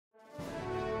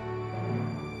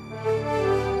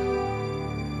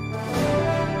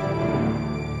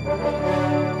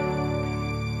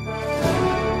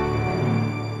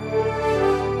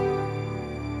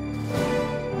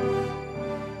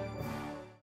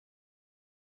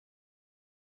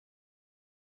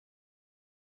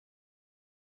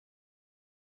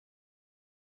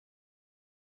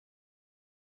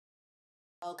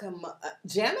Welcome,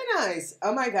 Geminis.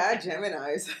 Oh my God,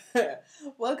 Geminis.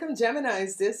 Welcome,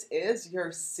 Geminis. This is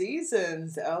your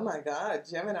seasons. Oh my God,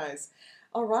 Geminis.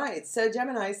 All right, so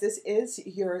Geminis, this is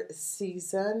your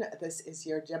season. This is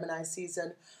your Gemini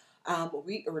season.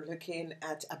 We are looking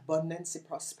at abundance and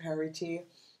prosperity,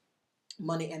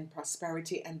 money and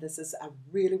prosperity, and this is a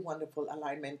really wonderful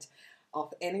alignment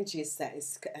of energies that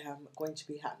is going to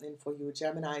be happening for you,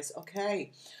 Geminis.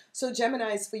 Okay, so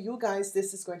Geminis, for you guys,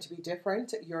 this is going to be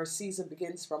different. Your season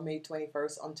begins from May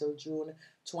 21st until June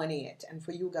 20th, and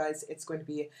for you guys it's going to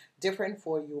be different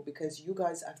for you because you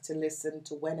guys have to listen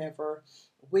to whenever,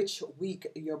 which week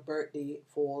your birthday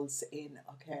falls in.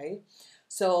 Okay,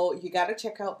 so you got to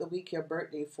check out the week your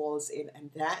birthday falls in,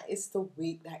 and that is the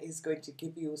week that is going to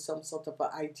give you some sort of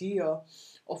an idea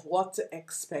of what to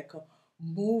expect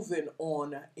moving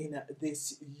on in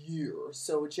this year.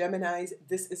 So Geminis,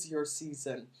 this is your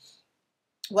season.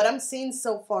 What I'm seeing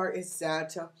so far is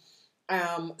that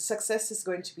success is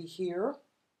going to be here.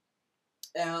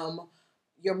 Um,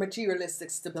 your materialistic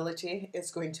stability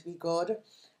is going to be good,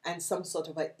 and some sort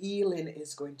of a healing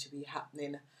is going to be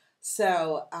happening.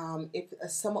 So, if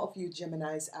some of you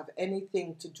Geminis have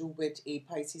anything to do with a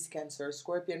Pisces, Cancer,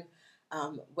 Scorpion,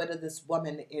 whether this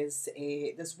woman is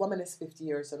 50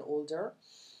 years and older,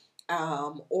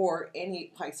 or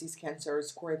any Pisces, Cancer, or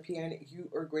Scorpion, you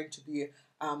are going to be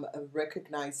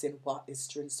recognizing what is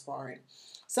transpiring.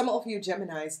 Some of you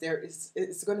Geminis,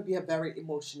 it's going to be a very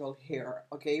emotional here.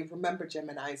 Okay, remember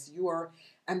Geminis, you are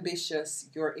ambitious,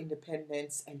 you're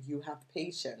independent, and you have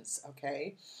patience.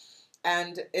 Okay,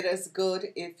 and it is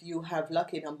good if you have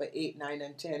lucky number 8, 9,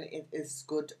 and 10. It is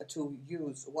good to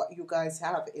use. What you guys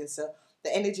have is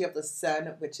the energy of the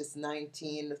sun, which is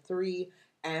 19, 3,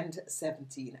 and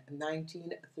 17.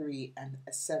 19, 3, and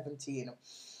 17.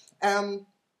 Um,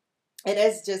 it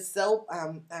is just so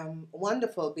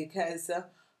wonderful because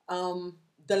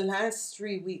the last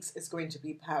 3 weeks is going to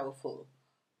be powerful.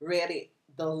 Really,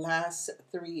 the last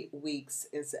 3 weeks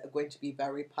is going to be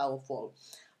very powerful.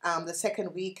 The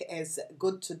second week is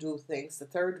good to do things. The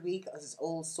third week is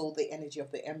also the energy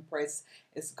of the Empress.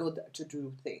 Is good to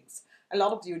do things. A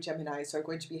lot of you Geminis are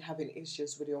going to be having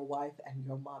issues with your wife and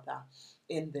your mother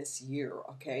in this year,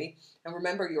 okay? And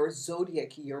remember, your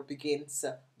zodiac year begins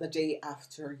the day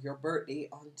after your birthday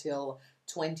until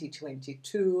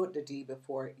 2022, the day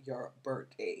before your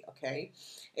birthday, okay?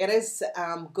 It is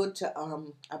good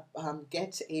to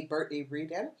get a birthday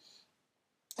reading,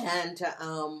 and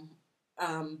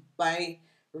by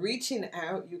reaching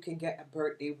out, you can get a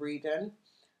birthday reading.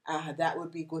 That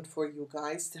would be good for you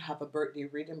guys to have a birthday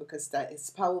reading because that is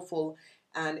powerful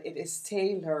and it is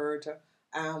tailored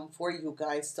for you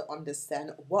guys to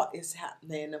understand what is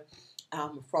happening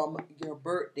from your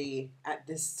birthday at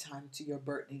this time to your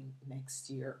birthday next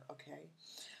year. Okay.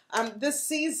 This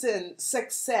season,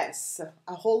 success.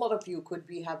 A whole lot of you could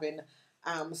be having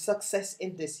success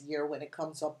in this year when it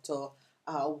comes up to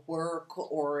work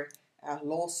or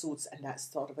lawsuits and that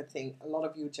sort of a thing. A lot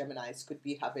of you Geminis could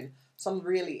be having some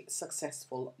really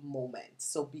successful moments,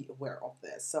 so be aware of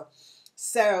this.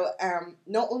 So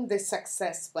not only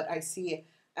success, but I see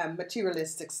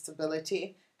materialistic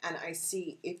stability, and I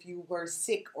see if you were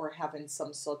sick or having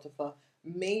some sort of a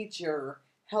major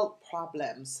health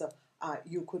problems,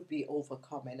 you could be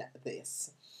overcoming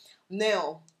this.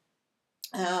 Now,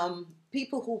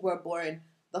 people who were born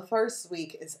the first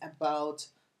week is about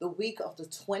the week of the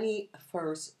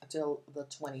 21st until the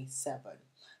 27th.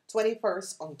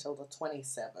 21st until the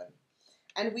 27th.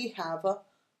 And we have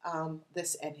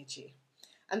this energy.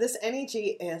 And this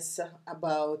energy is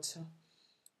about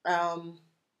the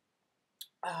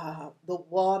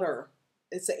water.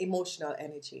 It's an emotional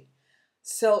energy.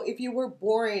 So if you were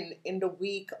born in the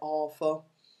week of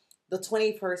the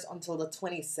 21st until the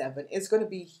 27th, it's going to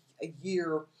be a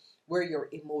year where you're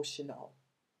emotional.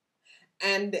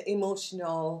 And the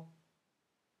emotional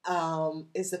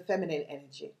is the feminine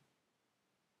energy,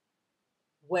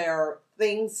 where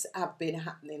things have been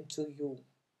happening to you.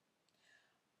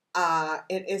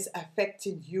 It is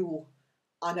affecting you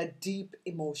on a deep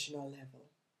emotional level.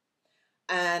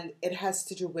 And it has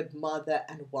to do with mother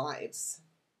and wives.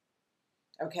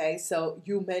 Okay, so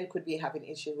you men could be having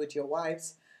issues with your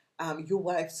wives. You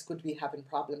wives could be having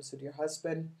problems with your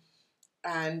husband.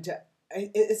 And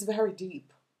it's very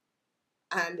deep.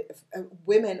 And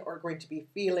women are going to be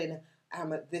feeling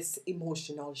this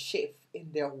emotional shift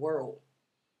in their world.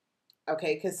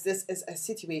 Okay, because this is a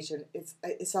situation,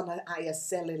 it's on a higher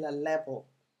cellular level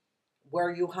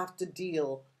where you have to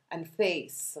deal and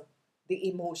face the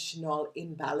emotional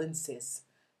imbalances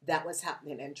that was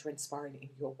happening and transpiring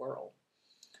in your world.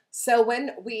 So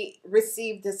when we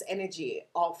receive this energy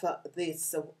of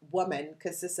this woman,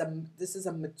 because this is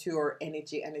a mature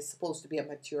energy and it's supposed to be a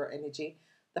mature energy,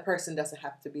 the person doesn't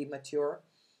have to be mature.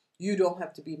 You don't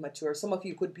have to be mature. Some of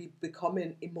you could be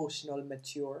becoming emotional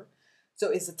mature. So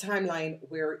it's a timeline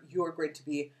where you're going to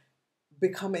be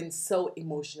becoming so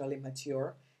emotionally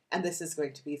mature, and this is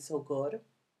going to be so good.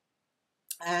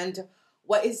 And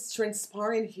what is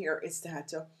transpiring here is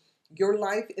that your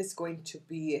life is going to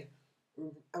be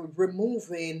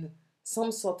removing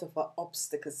some sort of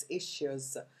obstacles,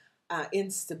 issues,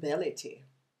 instability,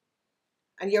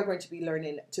 and you're going to be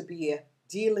learning to be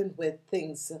dealing with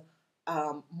things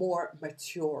more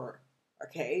mature.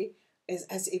 Okay, is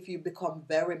as if you become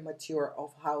very mature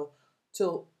of how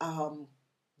to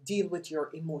deal with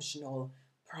your emotional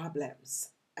problems,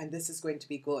 and this is going to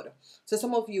be good. So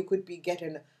some of you could be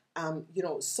getting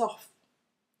soft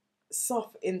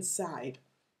inside.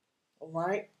 All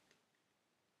right.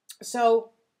 So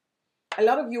a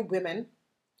lot of you women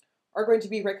are going to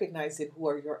be recognizing who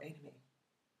are your enemy.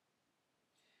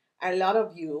 A lot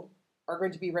of you are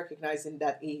going to be recognizing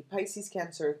that a Pisces,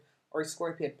 Cancer, or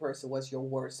Scorpion person was your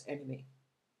worst enemy.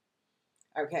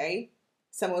 Okay?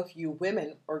 Some of you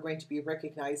women are going to be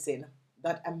recognizing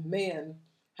that a man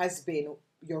has been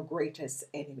your greatest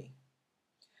enemy.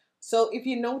 So if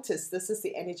you notice, this is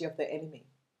the energy of the enemy,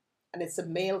 and it's a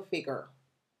male figure.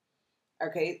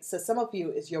 Okay? So some of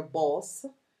you is your boss.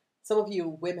 Some of you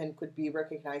women could be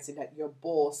recognizing that your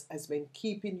boss has been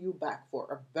keeping you back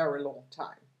for a very long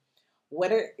time.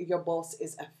 Whether your boss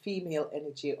is a female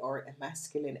energy or a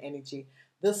masculine energy,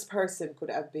 this person could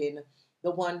have been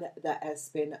the one that has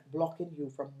been blocking you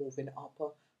from moving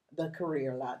up the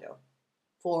career ladder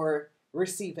for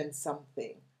receiving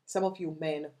something. Some of you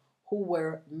men who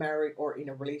were married or in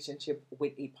a relationship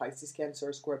with a Pisces, Cancer,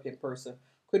 or Scorpion person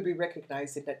could be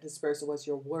recognizing that this person was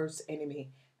your worst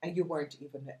enemy and you weren't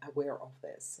even aware of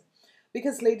this.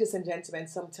 Because, ladies and gentlemen,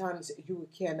 sometimes you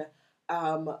can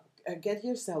get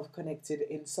yourself connected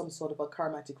in some sort of a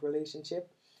karmatic relationship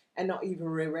and not even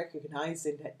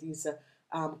recognizing that these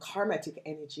karmatic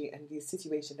energy and the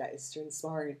situation that is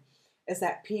transpiring is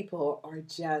that people are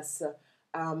just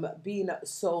being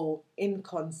so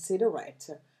inconsiderate.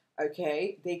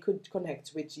 Okay, they could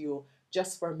connect with you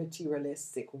just for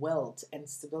materialistic wealth and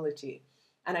stability,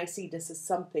 and I see this is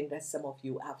something that some of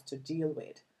you have to deal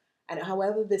with. And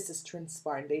however this is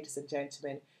transpiring, ladies and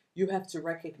gentlemen, you have to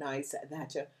recognize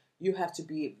that you have to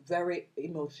be very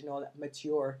emotional,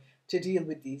 mature to deal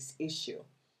with this issue.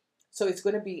 So it's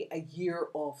going to be a year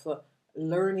of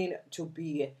learning to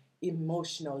be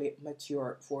emotionally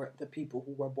mature for the people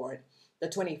who were born the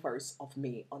 21st of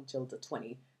May until the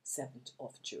 27th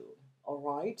of June. All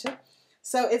right.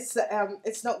 So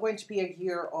it's not going to be a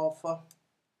year of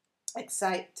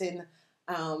exciting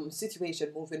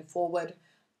situation moving forward.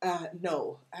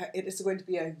 No, it is going to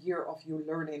be a year of you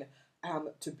learning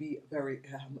to be very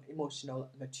emotional,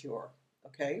 mature.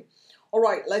 Okay. All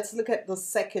right, let's look at the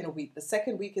second week. The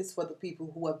second week is for the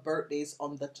people who have birthdays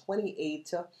on the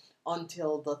 28th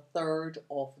until the 3rd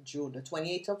of June. The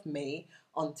 28th of May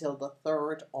until the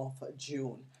 3rd of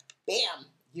June. Bam!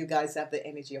 You guys have the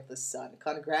energy of the sun.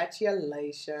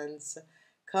 Congratulations.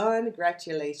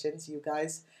 Congratulations, you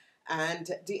guys. And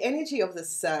the energy of the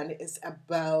sun is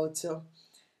about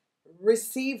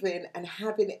receiving and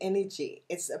having energy.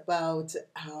 It's about,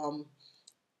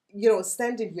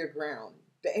 standing your ground.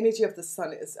 The energy of the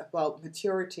sun is about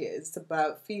maturity. It's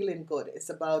about feeling good. It's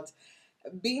about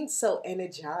being so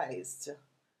energized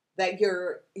that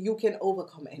you can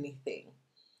overcome anything.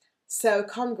 So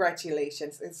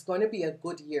congratulations. It's going to be a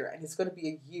good year, and it's going to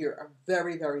be a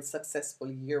very, very successful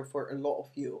year for a lot of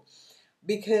you.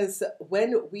 Because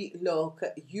when we look,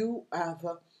 you have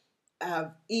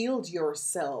healed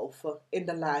yourself in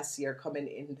the last year coming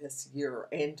in this year,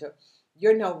 and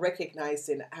you're now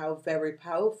recognizing how very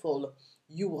powerful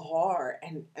you are,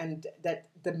 and that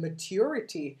the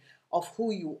maturity of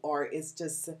who you are is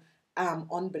just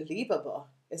unbelievable.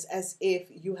 It's as if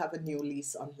you have a new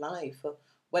lease on life.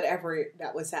 Whatever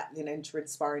that was happening and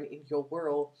transpiring in your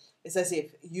world, it's as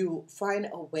if you find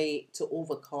a way to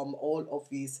overcome all of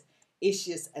these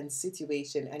issues and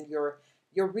situation, and you're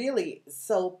really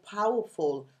so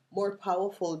powerful, more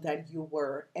powerful than you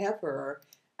were ever.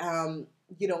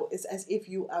 It's as if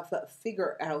you have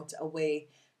figured out a way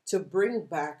to bring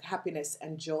back happiness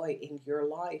and joy in your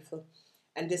life.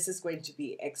 And this is going to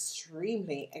be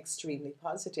extremely, extremely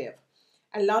positive.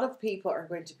 A lot of people are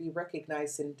going to be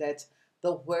recognizing that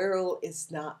the world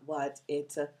is not what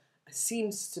it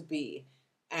seems to be.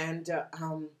 And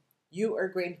you are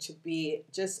going to be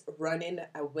just running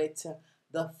with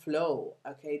the flow.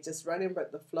 Okay, just running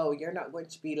with the flow. You're not going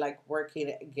to be like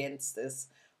working against this.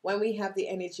 When we have the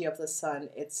energy of the sun,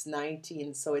 it's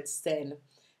 19, so it's 10.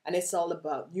 And it's all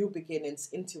about new beginnings,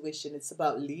 intuition. It's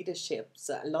about leadership.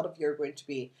 So a lot of you are going to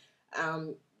be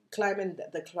um, climbing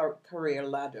the career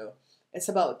ladder. It's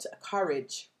about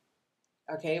courage,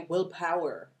 okay,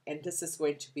 willpower, and this is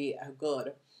going to be a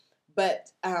good.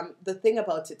 But the thing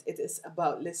about it, it is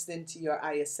about listening to your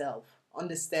higher self,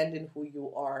 understanding who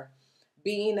you are,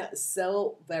 being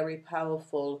so very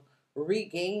powerful,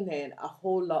 regaining a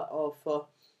whole lot of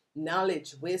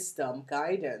knowledge, wisdom,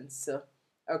 guidance.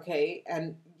 Okay,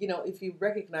 and you know, if you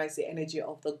recognize the energy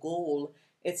of the goal,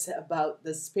 it's about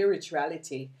the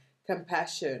spirituality,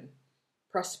 compassion,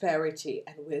 prosperity,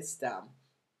 and wisdom.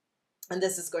 And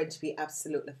this is going to be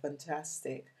absolutely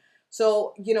fantastic.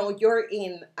 So, you know, you're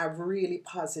in a really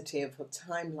positive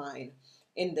timeline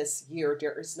in this year.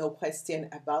 There is no question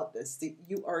about this.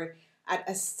 You are at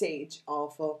a stage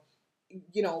of,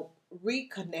 you know,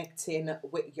 reconnecting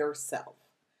with yourself.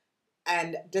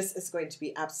 And this is going to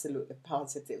be absolutely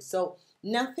positive. So,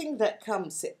 nothing that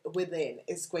comes within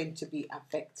is going to be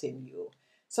affecting you.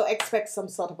 So, expect some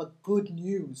sort of a good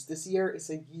news. This year is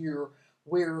a year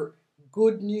where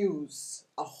good news,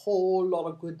 a whole lot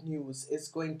of good news, is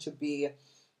going to be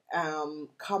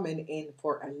coming in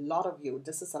for a lot of you.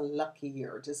 This is a lucky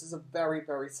year. This is a very,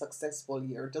 very successful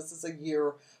year. This is a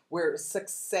year where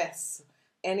success,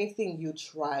 anything you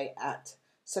try at,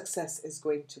 success is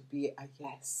going to be a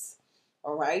yes.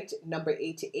 All right, number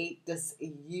 88, this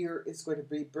year is going to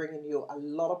be bringing you a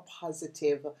lot of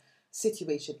positive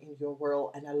situation in your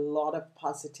world and a lot of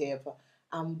positive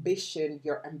ambition.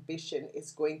 Your ambition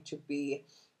is going to be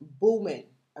booming.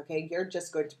 Okay, you're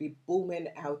just going to be booming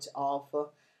out of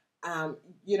um,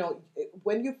 you know,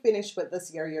 when you finish with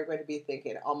this year, you're going to be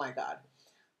thinking, oh my God,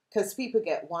 because people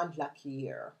get one lucky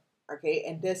year. Okay,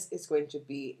 and this is going to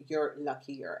be your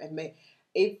lucky year. And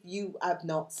if you have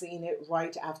not seen it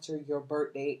right after your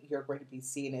birthday, you're going to be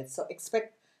seeing it. So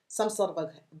expect some sort of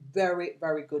a very,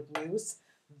 very good news.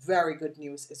 Very good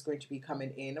news is going to be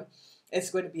coming in.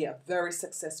 It's going to be a very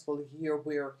successful year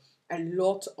where a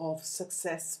lot of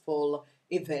successful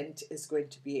event is going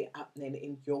to be happening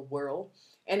in your world.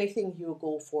 Anything you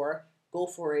go for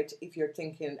it. If you're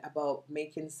thinking about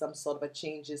making some sort of a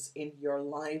changes in your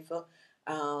life,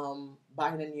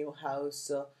 buying a new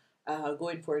house,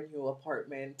 going for a new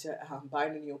apartment,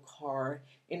 buying a new car,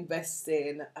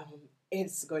 investing,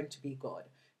 it's going to be good.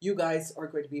 You guys are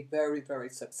going to be very, very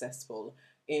successful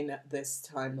in this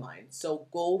timeline. So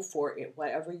go for it.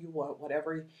 Whatever you want,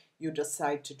 whatever you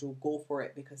decide to do, go for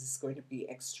it because it's going to be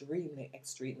extremely,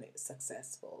 extremely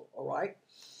successful. All right.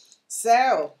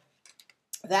 So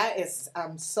that is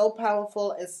so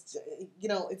powerful. It's, you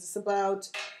know, it's about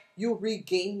you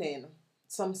regaining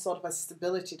some sort of a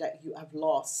stability that you have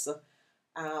lost.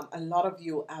 A lot of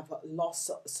you have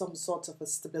lost some sort of a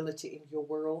stability in your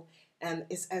world, and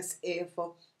it's as if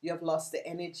you have lost the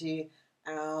energy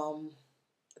um,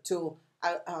 to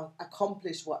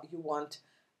accomplish what you want,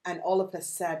 and all of a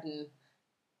sudden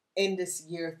in this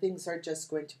year, things are just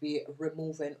going to be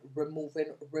removing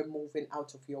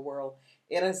out of your world.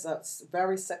 It is a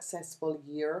very successful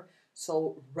year,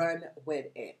 so run with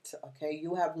it. Okay,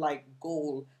 you have like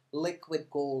gold, liquid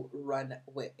gold, run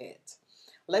with it.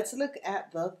 Let's look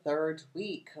at the third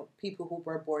week. People who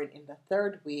were born in the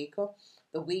third week,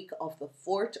 the week of the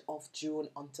 4th of June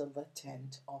until the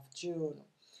 10th of June.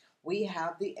 We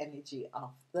have the energy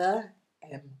of the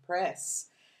Empress.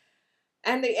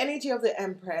 And the energy of the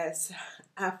Empress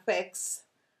affects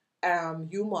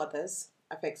you mothers,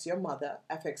 affects your mother,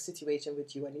 affects situation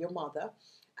with you and your mother,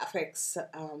 affects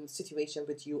situation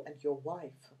with you and your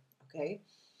wife. Okay,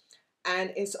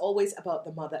 and it's always about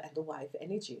the mother and the wife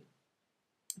energy,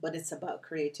 but it's about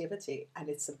creativity and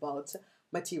it's about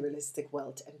materialistic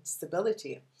wealth and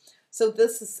stability. So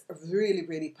this is really,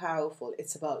 really powerful.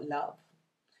 It's about love.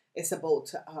 It's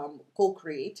about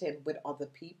co-creating with other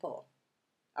people.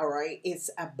 All right, it's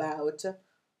about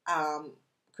um,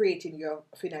 creating your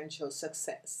financial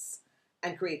success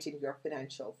and creating your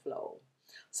financial flow.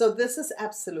 So this is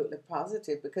absolutely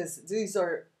positive because these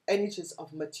are energies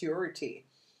of maturity.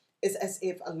 It's as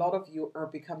if a lot of you are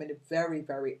becoming very,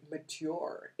 very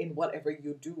mature in whatever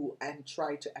you do and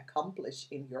try to accomplish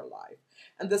in your life.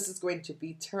 And this is going to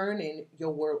be turning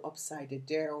your world upside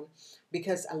down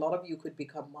because a lot of you could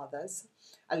become mothers,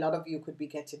 a lot of you could be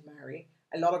getting married,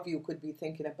 a lot of you could be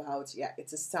thinking about, yeah,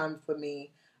 it's time for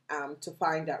me to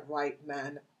find that right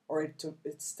man, or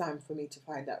it's time for me to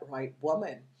find that right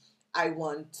woman. I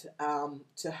want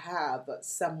to have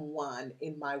someone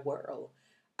in my world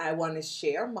I want to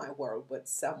share my world with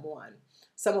someone.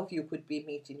 Some of you could be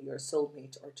meeting your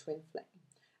soulmate or twin flame.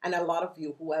 And a lot of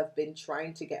you who have been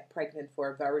trying to get pregnant for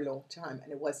a very long time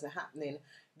and it wasn't happening,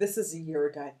 this is a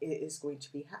year that it is going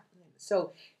to be happening.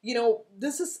 So,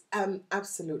 this is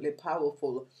absolutely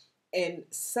powerful in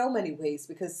so many ways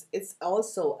because it's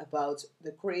also about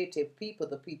the creative people,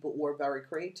 the people who are very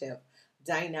creative,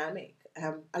 dynamic.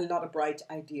 A lot of bright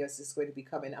ideas is going to be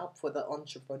coming up for the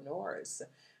entrepreneurs.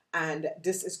 And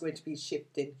this is going to be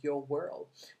shifting your world.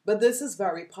 But this is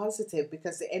very positive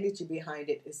because the energy behind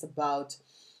it is about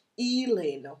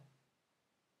healing,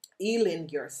 healing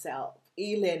yourself,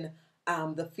 healing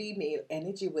the female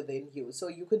energy within you. So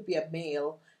you could be a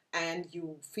male and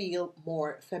you feel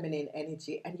more feminine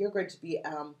energy, and you're going to be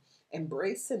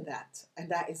embracing that,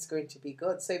 and that is going to be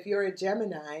good. So if you're a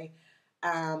Gemini,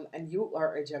 and you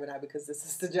are a Gemini because this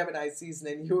is the Gemini season,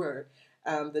 and you are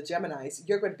the Geminis,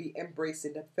 you're going to be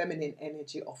embracing the feminine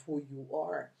energy of who you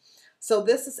are. So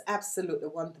this is absolutely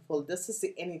wonderful. This is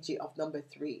the energy of number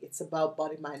 3. It's about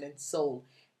body, mind, and soul.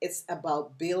 It's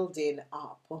about building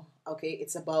up. Okay,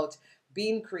 it's about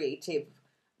being creative,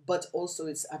 but also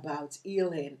it's about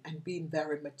healing and being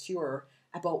very mature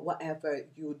about whatever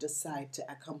you decide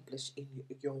to accomplish in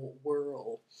your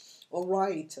world. All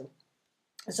right.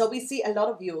 So we see a lot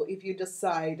of you, if you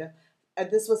decide, and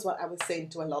this was what I was saying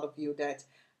to a lot of you, that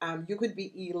you could be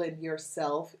healing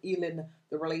yourself, healing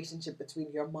the relationship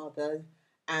between your mother,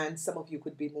 and some of you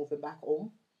could be moving back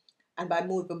home. And by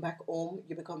moving back home,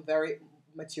 you become very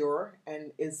mature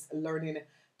and is learning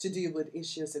to deal with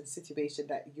issues and situations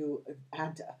that you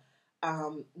had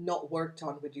not worked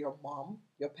on with your mom,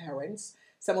 your parents.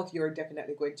 Some of you are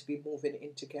definitely going to be moving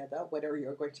in together, whether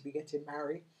you're going to be getting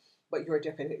married, but you're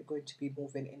definitely going to be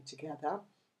moving in together.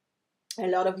 A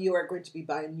lot of you are going to be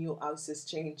buying new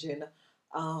houses,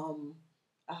 um,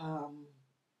 um,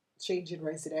 changing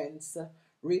residence,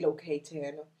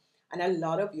 relocating, and a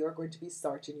lot of you are going to be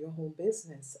starting your home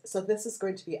business. So this is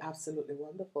going to be absolutely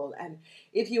wonderful. And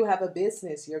if you have a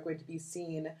business, you're going to be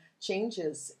seeing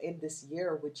changes in this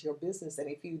year with your business. And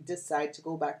if you decide to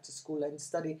go back to school and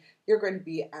study, you're going to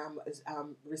be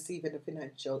receiving the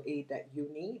financial aid that you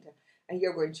need, and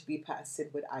you're going to be passing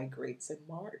with high grades and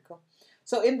mark.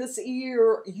 So in this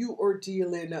year, you are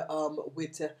dealing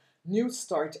with new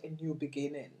start and new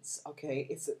beginnings. Okay,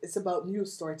 it's about new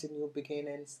start and new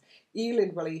beginnings,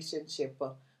 healing relationship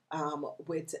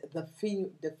with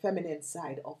the feminine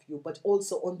side of you, but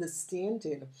also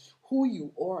understanding who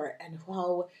you are and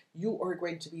how you are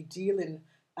going to be dealing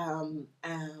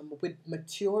with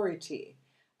maturity,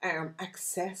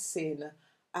 accessing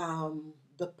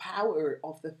the power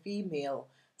of the female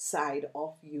side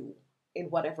of you in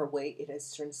whatever way it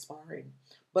is transpiring,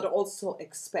 but also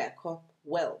expect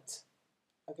wealth.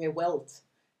 Okay, wealth.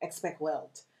 Expect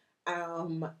wealth.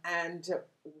 And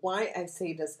why I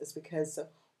say this is because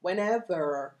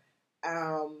whenever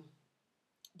um,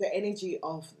 the energy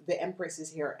of the Empress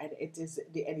is here and it is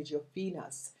the energy of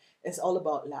Venus, it's all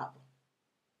about love.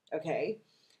 Okay,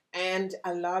 and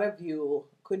a lot of you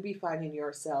could be finding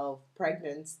yourself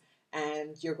pregnant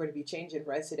and you're going to be changing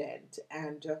resident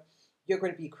and you're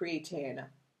going to be creating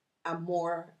a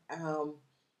more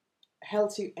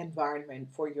healthy environment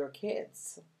for your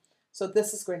kids. So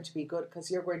this is going to be good because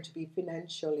you're going to be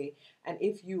financially, and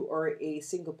if you are a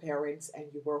single parent and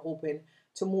you were hoping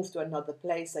to move to another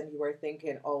place and you were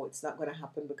thinking, oh, it's not going to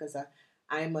happen because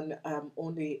I'm on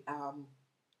only uh,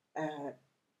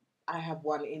 I have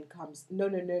one income. No,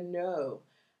 no, no, no.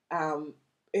 Um,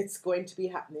 it's going to be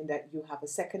happening that you have a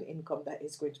second income that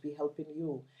is going to be helping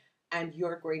you, and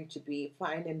you're going to be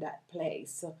finding that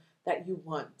place that you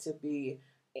want to be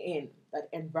in, that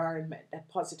environment, that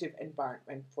positive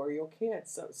environment for your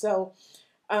kids. So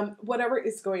whatever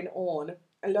is going on,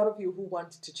 a lot of you who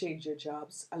want to change your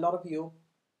jobs, a lot of you,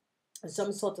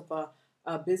 some sort of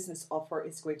a business offer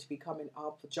is going to be coming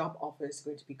up, a job offer is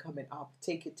going to be coming up.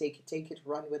 Take it, take it, take it,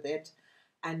 run with it,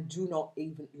 and do not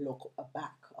even look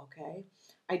back, okay?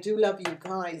 I do love you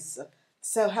guys.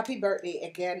 So happy birthday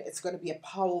again. It's going to be a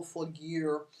powerful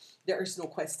year. There is no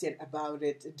question about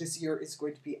it. This year is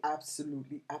going to be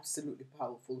absolutely, absolutely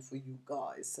powerful for you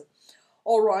guys.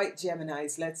 All right,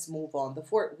 Geminis, let's move on. The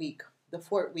fourth week. The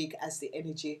fourth week as the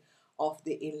energy of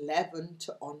the 11th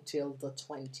until the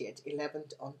 20th.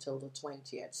 11th until the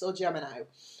 20th. So, Gemini,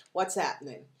 what's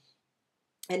happening?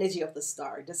 Energy of the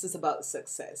star. This is about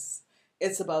success.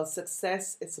 It's about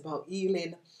success. It's about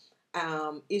healing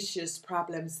issues,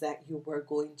 problems that you were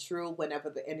going through whenever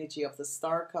the energy of the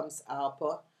star comes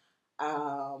up.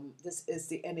 This is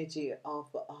the energy of,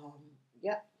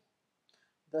 yeah,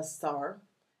 the star.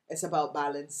 It's about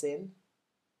balancing,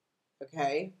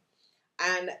 okay?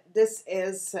 and this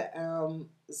is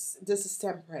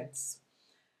temperance.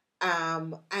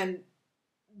 And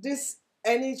this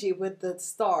energy with the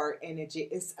star energy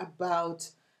is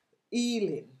about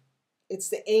healing. It's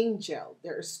the angel.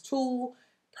 There's two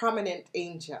prominent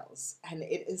angels, and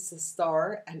it is the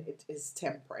star and it is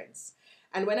temperance.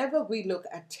 And whenever we look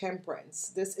at temperance,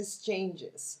 this is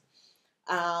changes.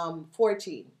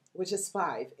 14, which is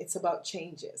 5, it's about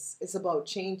changes. It's about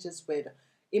changes with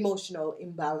emotional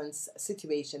imbalance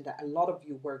situation that a lot of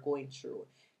you were going through.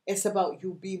 It's about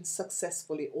you being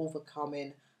successfully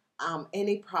overcoming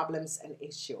any problems and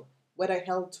issue, whether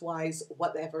health wise,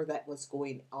 whatever that was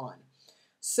going on.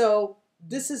 So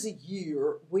this is a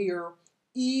year where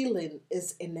healing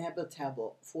is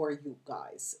inevitable for you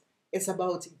guys. It's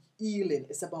about healing,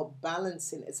 it's about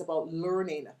balancing, it's about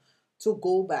learning to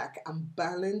go back and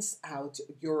balance out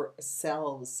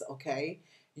yourselves, okay?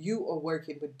 You are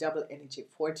working with double energy,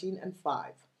 14 and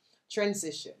 5.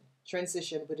 Transition.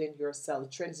 Transition within yourself,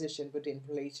 transition within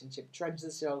relationship,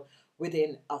 transition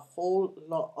within a whole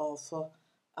lot of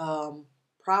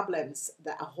problems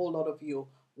that a whole lot of you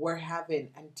were having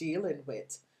and dealing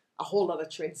with. A whole lot of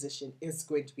transition is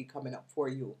going to be coming up for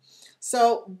you.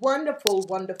 So wonderful,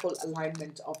 wonderful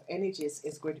alignment of energies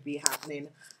is going to be happening,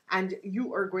 and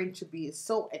you are going to be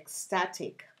so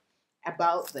ecstatic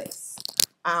about this.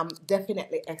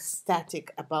 Definitely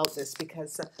ecstatic about this,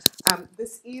 because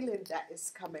this healing that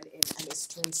is coming in and is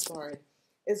transpiring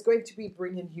is going to be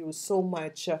bringing you so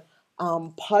much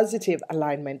positive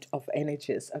alignment of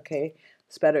energies. Okay,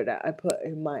 it's better that I put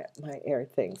in my air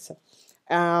things.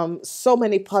 So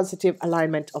many positive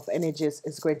alignment of energies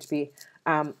is going to be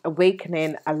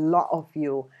awakening a lot of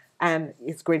you, and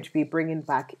it's going to be bringing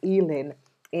back healing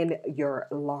in your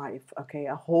life. Okay,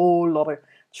 a whole lot of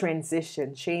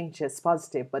transition, changes,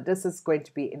 positive, but this is going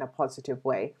to be in a positive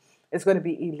way. It's going to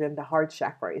be healing the heart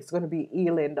chakra. It's going to be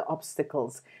healing the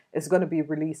obstacles. It's going to be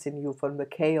releasing you from the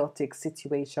chaotic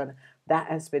situation that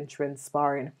has been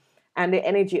transpiring. And the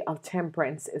energy of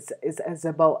temperance is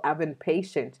about having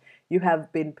patience. You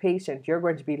have been patient. You're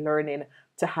going to be learning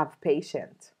to have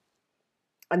patience.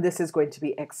 And this is going to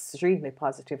be extremely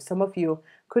positive. Some of you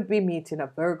could be meeting a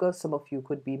Virgo. Some of you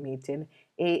could be meeting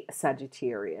a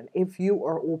Sagittarian. If you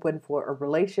are open for a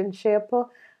relationship,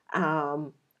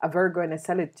 a Virgo and a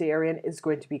Sagittarian is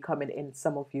going to be coming in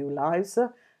some of you lives.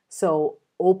 So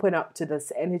open up to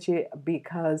this energy,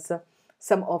 because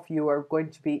some of you are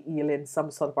going to be healing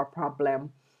some sort of a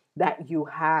problem that you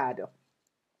had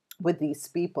with these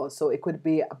people. So it could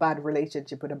be a bad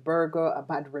relationship with a Virgo, a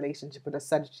bad relationship with a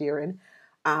Sagittarian.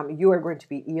 You are going to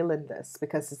be healing this,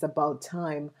 because it's about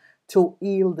time to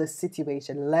heal the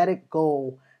situation, let it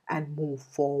go, and move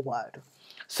forward.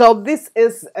 So this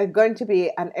is going to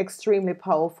be an extremely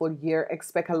powerful year.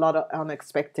 Expect a lot of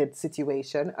unexpected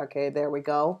situation. Okay, there we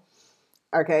go.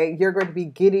 Okay, you're going to be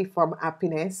giddy from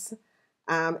happiness.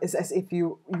 It's as if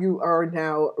you are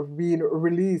now being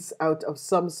released out of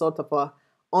some sort of a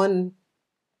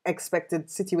unexpected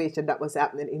situation that was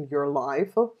happening in your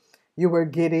life. You were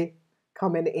giddy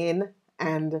coming in,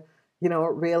 and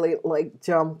really like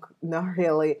jump, not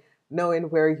really knowing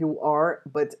where you are,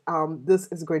 but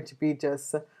this is going to be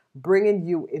just bringing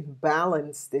you in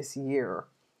balance this year,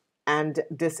 and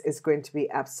this is going to be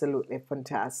absolutely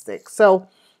fantastic. So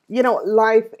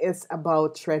life is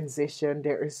about transition.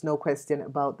 There is no question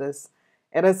about this.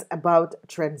 It is about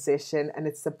transition, and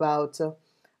it's about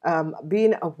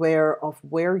being aware of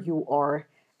where you are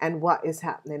and what is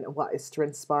happening and what is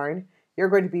transpiring. You're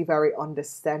going to be very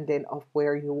understanding of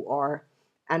where you are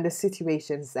and the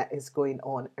situations that is going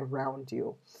on around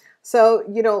you. So,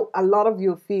 a lot of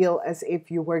you feel as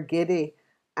if you were giddy,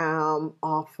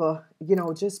 of,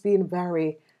 just being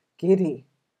very giddy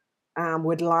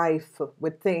with life,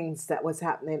 with things that was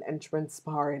happening and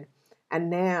transpiring. And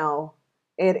now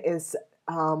it is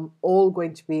all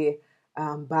going to be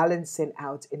balancing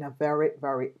out in a very,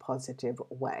 very positive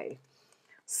way.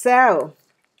 So,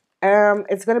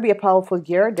 it's going to be a powerful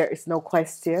year. There is no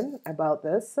question about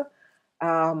this.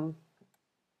 Um,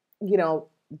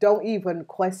 don't even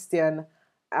question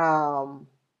um,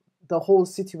 the whole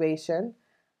situation,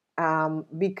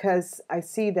 because I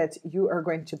see that you are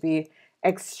going to be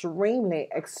extremely,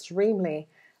 extremely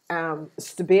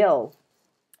stable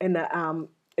in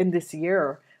this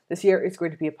year. This year is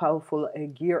going to be a powerful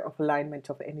year of alignment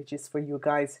of energies for you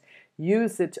guys.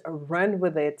 Use it, run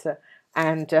with it,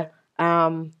 and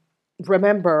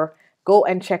remember, go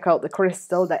and check out the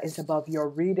crystal that is above your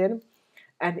reading.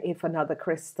 And if another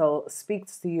crystal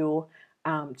speaks to you,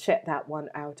 check that one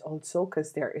out also,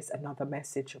 because there is another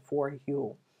message for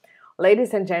you.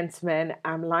 Ladies and gentlemen,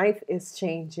 life is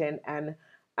changing, and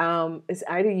It's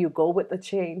either you go with the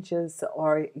changes,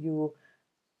 or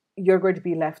you're going to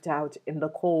be left out in the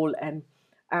cold. And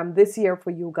this year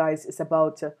for you guys is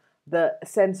about the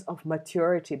sense of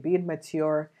maturity, being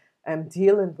mature, and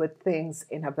dealing with things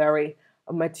in a very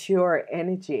mature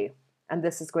energy. And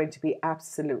this is going to be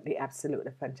absolutely,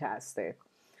 absolutely fantastic.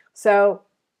 So,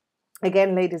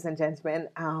 again, ladies and gentlemen,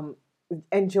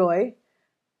 enjoy.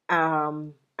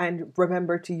 And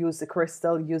remember to use the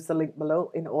crystal, use the link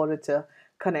below in order to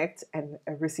connect and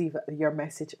receive your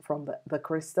message from the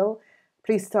crystal.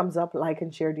 Please thumbs up, like,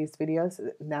 and share these videos.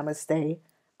 Namaste.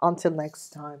 Until next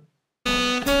time.